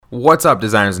What's up,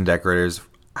 designers and decorators?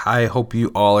 I hope you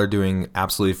all are doing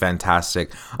absolutely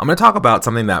fantastic. I'm going to talk about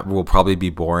something that will probably be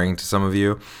boring to some of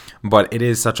you, but it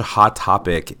is such a hot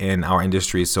topic in our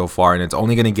industry so far, and it's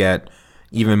only going to get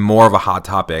even more of a hot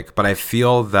topic. But I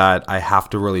feel that I have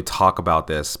to really talk about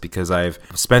this because I've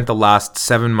spent the last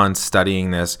 7 months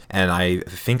studying this, and I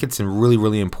think it's really,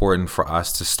 really important for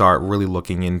us to start really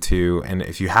looking into, and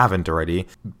if you haven't already,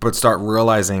 but start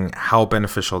realizing how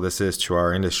beneficial this is to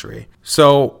our industry.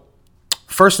 So,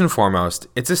 first and foremost,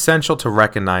 it's essential to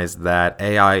recognize that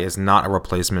AI is not a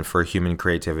replacement for human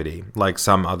creativity, like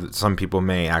some people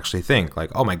may actually think,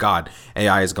 like, oh my God,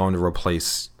 AI is going to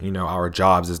replace, our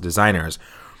jobs as designers.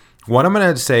 What I'm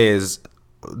going to say is,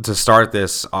 to start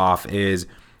this off, is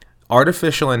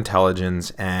artificial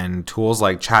intelligence and tools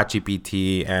like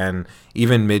ChatGPT and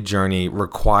even Midjourney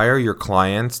require your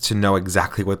clients to know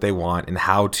exactly what they want and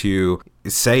how to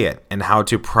say it and how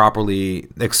to properly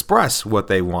express what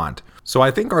they want. So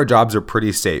I think our jobs are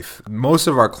pretty safe. Most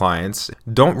of our clients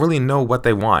don't really know what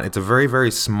they want. It's a very,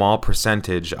 very small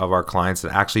percentage of our clients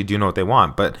that actually do know what they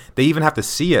want, but they even have to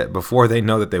see it before they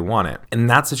know that they want it. In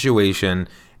that situation,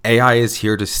 AI is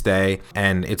here to stay,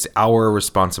 and it's our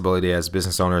responsibility as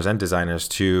business owners and designers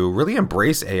to really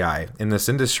embrace AI in this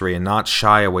industry and not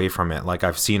shy away from it, like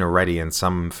I've seen already in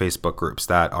some Facebook groups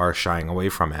that are shying away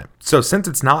from it. So since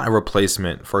it's not a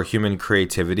replacement for human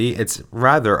creativity, it's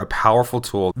rather a powerful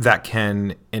tool that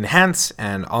can enhance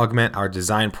and augment our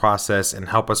design process and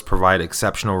help us provide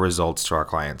exceptional results to our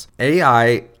clients.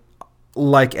 AI,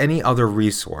 like any other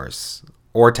resource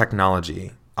or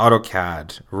technology,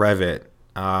 AutoCAD, Revit,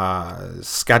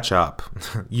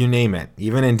 SketchUp, you name it,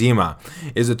 even Indema,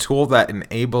 is a tool that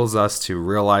enables us to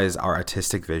realize our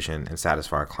artistic vision and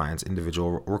satisfy our clients'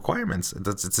 individual requirements.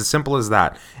 It's as simple as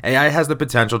that. AI has the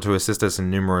potential to assist us in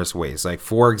numerous ways. Like,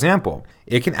 for example,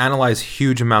 it can analyze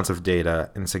huge amounts of data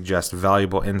and suggest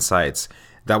valuable insights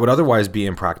that would otherwise be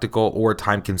impractical or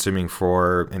time-consuming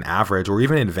for an average or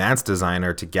even advanced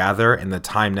designer to gather in the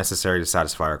time necessary to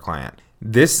satisfy our client.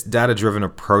 This data-driven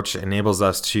approach enables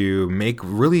us to make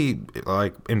really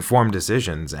informed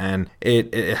decisions, and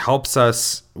it helps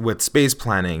us with space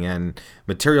planning and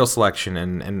material selection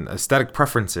and aesthetic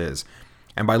preferences.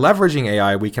 And by leveraging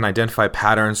AI, we can identify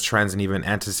patterns, trends, and even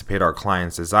anticipate our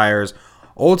clients' desires,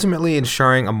 ultimately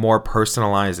ensuring a more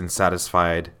personalized and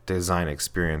satisfied design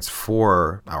experience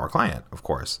for our client, of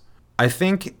course. I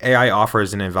think AI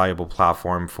offers an invaluable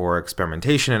platform for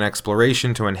experimentation and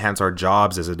exploration to enhance our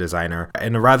jobs as a designer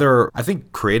in a rather,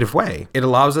 creative way. It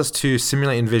allows us to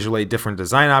simulate and visualize different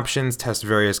design options, test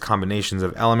various combinations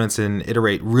of elements, and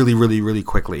iterate really, really, really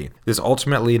quickly. This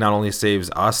ultimately not only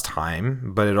saves us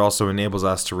time, but it also enables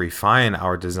us to refine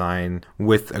our design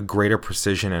with a greater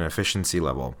precision and efficiency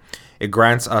level. It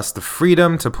grants us the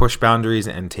freedom to push boundaries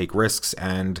and take risks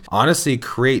and honestly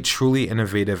create truly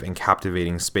innovative and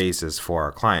captivating spaces for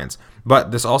our clients.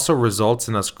 But this also results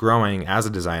in us growing as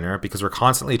a designer because we're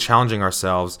constantly challenging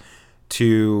ourselves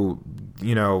to,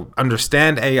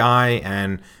 understand AI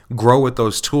and grow with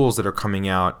those tools that are coming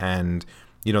out and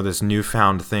this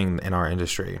newfound thing in our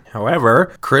industry.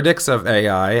 However, critics of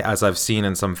AI, as I've seen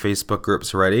in some Facebook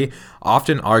groups already,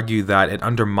 often argue that it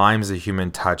undermines the human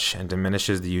touch and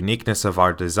diminishes the uniqueness of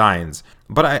our designs.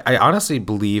 But I honestly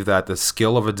believe that the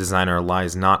skill of a designer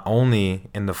lies not only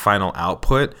in the final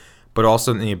output, but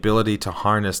also in the ability to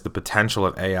harness the potential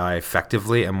of AI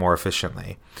effectively and more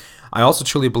efficiently. I also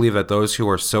truly believe that those who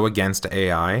are so against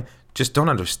AI just don't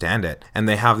understand it, and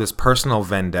they have this personal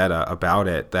vendetta about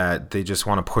it that they just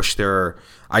want to push their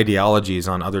ideologies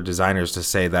on other designers to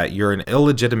say that you're an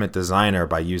illegitimate designer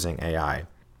by using AI.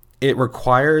 It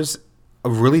requires a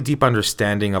really deep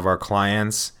understanding of our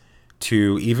clients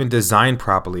to even design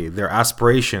properly, their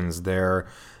aspirations, their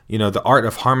the art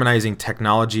of harmonizing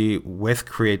technology with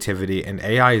creativity, and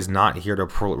AI is not here to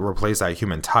replace that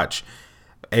human touch.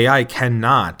 AI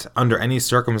cannot, under any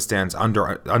circumstance,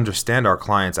 understand our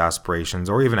client's aspirations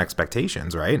or even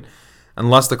expectations, right?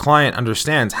 Unless the client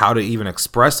understands how to even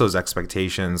express those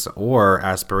expectations or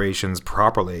aspirations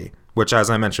properly, which, as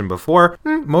I mentioned before,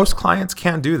 most clients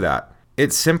can't do that.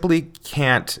 It simply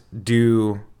can't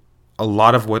do a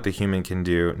lot of what the human can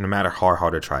do, no matter how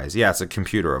hard it tries. Yeah, it's a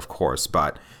computer, of course,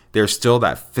 but there's still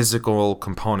that physical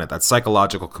component, that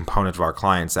psychological component of our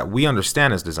clients that we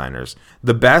understand as designers.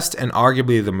 The best and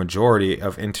arguably the majority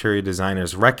of interior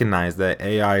designers recognize that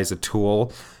AI is a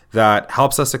tool that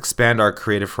helps us expand our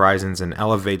creative horizons and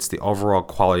elevates the overall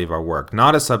quality of our work,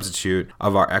 not a substitute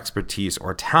of our expertise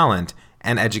or talent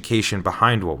and education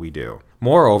behind what we do.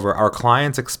 Moreover, our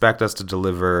clients expect us to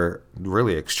deliver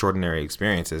really extraordinary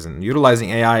experiences, and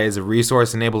utilizing AI as a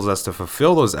resource enables us to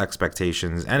fulfill those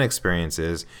expectations and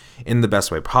experiences in the best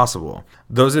way possible.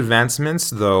 Those advancements,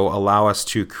 though, allow us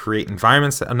to create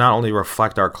environments that not only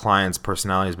reflect our clients'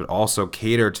 personalities, but also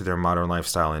cater to their modern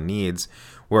lifestyle and needs.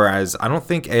 Whereas I don't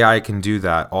think AI can do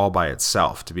that all by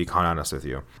itself, to be quite honest with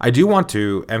you. I do want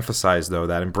to emphasize, though,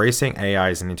 that embracing AI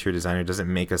as an interior designer doesn't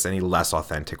make us any less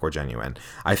authentic or genuine.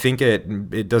 I think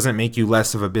it doesn't make you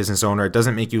less of a business owner. It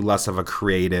doesn't make you less of a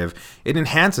creative. It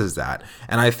enhances that.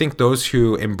 And I think those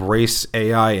who embrace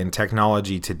AI and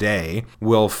technology today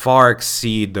will far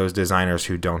exceed those designers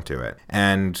who don't do it.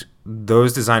 And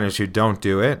those designers who don't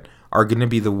do it are going to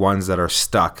be the ones that are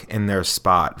stuck in their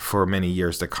spot for many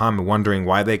years to come, wondering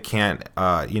why they can't,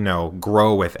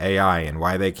 grow with AI and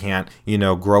why they can't,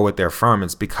 grow with their firm.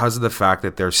 It's because of the fact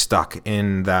that they're stuck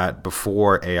in that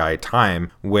before AI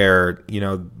time where,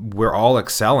 we're all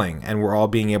excelling and we're all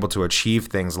being able to achieve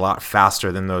things a lot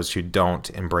faster than those who don't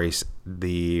embrace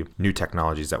the new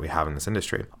technologies that we have in this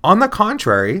industry. On the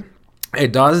contrary,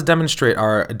 it does demonstrate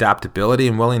our adaptability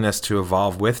and willingness to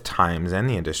evolve with times and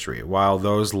the industry. While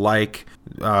those like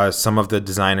some of the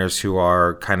designers who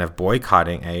are kind of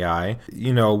boycotting AI,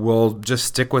 will just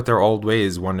stick with their old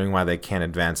ways, wondering why they can't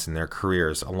advance in their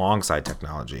careers alongside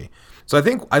technology. So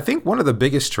I think one of the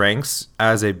biggest strengths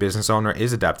as a business owner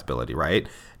is adaptability, right?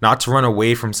 Not to run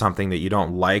away from something that you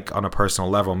don't like on a personal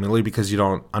level, merely because you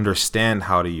don't understand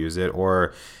how to use it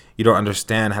or you don't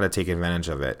understand how to take advantage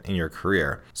of it in your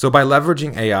career. So by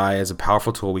leveraging AI as a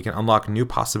powerful tool, we can unlock new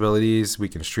possibilities, we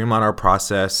can streamline our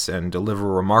process and deliver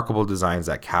remarkable designs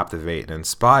that captivate and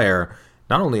inspire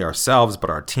not only ourselves, but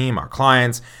our team, our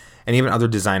clients, and even other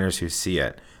designers who see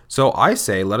it. So I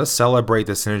say, let us celebrate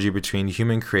the synergy between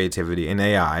human creativity and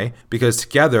AI, because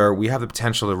together we have the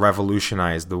potential to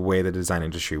revolutionize the way the design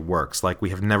industry works like we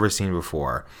have never seen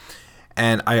before.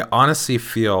 And I honestly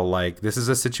feel like this is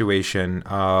a situation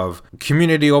of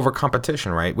community over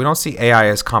competition, right? We don't see AI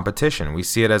as competition. We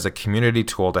see it as a community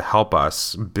tool to help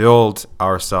us build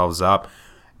ourselves up,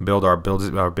 build our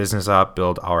business up,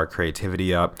 build our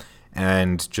creativity up,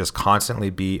 and just constantly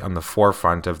be on the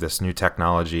forefront of this new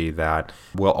technology that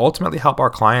will ultimately help our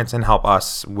clients and help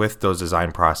us with those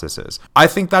design processes. I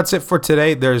think that's it for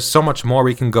today. There's so much more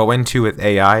we can go into with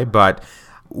AI, but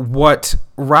what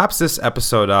wraps this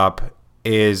episode up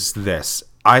is this.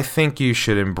 I think you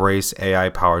should embrace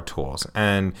AI-powered tools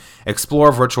and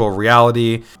explore virtual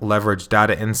reality, leverage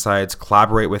data insights,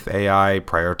 collaborate with AI,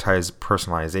 prioritize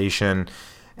personalization,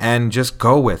 and just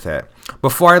go with it.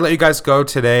 Before I let you guys go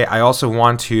today, I also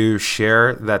want to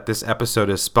share that this episode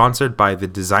is sponsored by the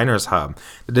Designers Hub.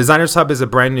 The Designers Hub is a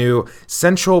brand new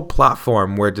central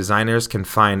platform where designers can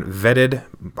find vetted,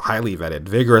 highly vetted,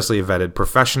 vigorously vetted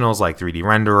professionals like 3D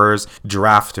renderers,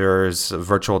 drafters,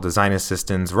 virtual design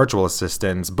assistants, virtual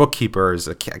assistants, bookkeepers,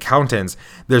 accountants.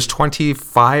 There's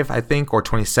 25, I think, or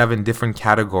 27 different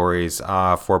categories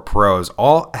for pros.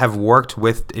 All have worked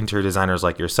with interior designers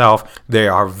like yourself. They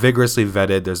are vigorously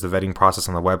vetted. There's the vetting process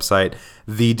on the website,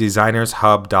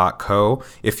 thedesignershub.co.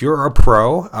 If you're a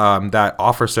pro that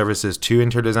offers services to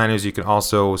interior designers, you can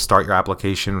also start your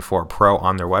application for a pro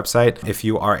on their website. If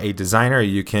you are a designer,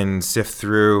 you can sift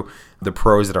through the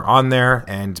pros that are on there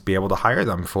and be able to hire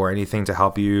them for anything to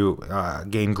help you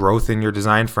gain growth in your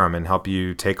design firm and help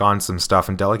you take on some stuff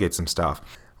and delegate some stuff.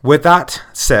 With that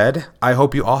said, I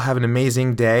hope you all have an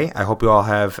amazing day. I hope you all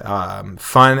have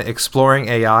fun exploring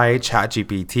AI,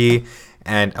 ChatGPT,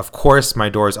 and of course, my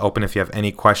door is open if you have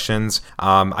any questions.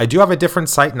 I do have a different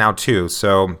site now too,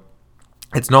 so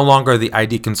it's no longer the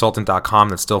idconsultant.com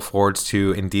that still forwards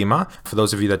to Indema. For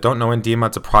those of you that don't know Indema,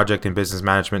 it's a project and business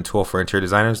management tool for interior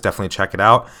designers. Definitely check it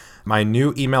out. My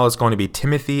new email is going to be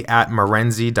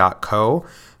timothy@morenzi.co.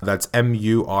 That's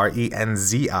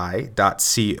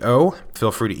MURENZI.co.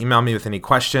 Feel free to email me with any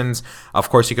questions. Of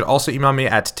course, you could also email me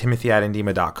at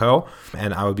timothy@indema.co,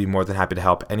 and I would be more than happy to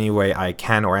help any way I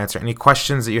can or answer any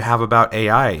questions that you have about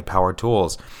AI-powered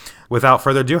tools. Without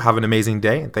further ado, have an amazing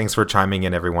day, and thanks for chiming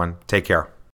in, everyone. Take care.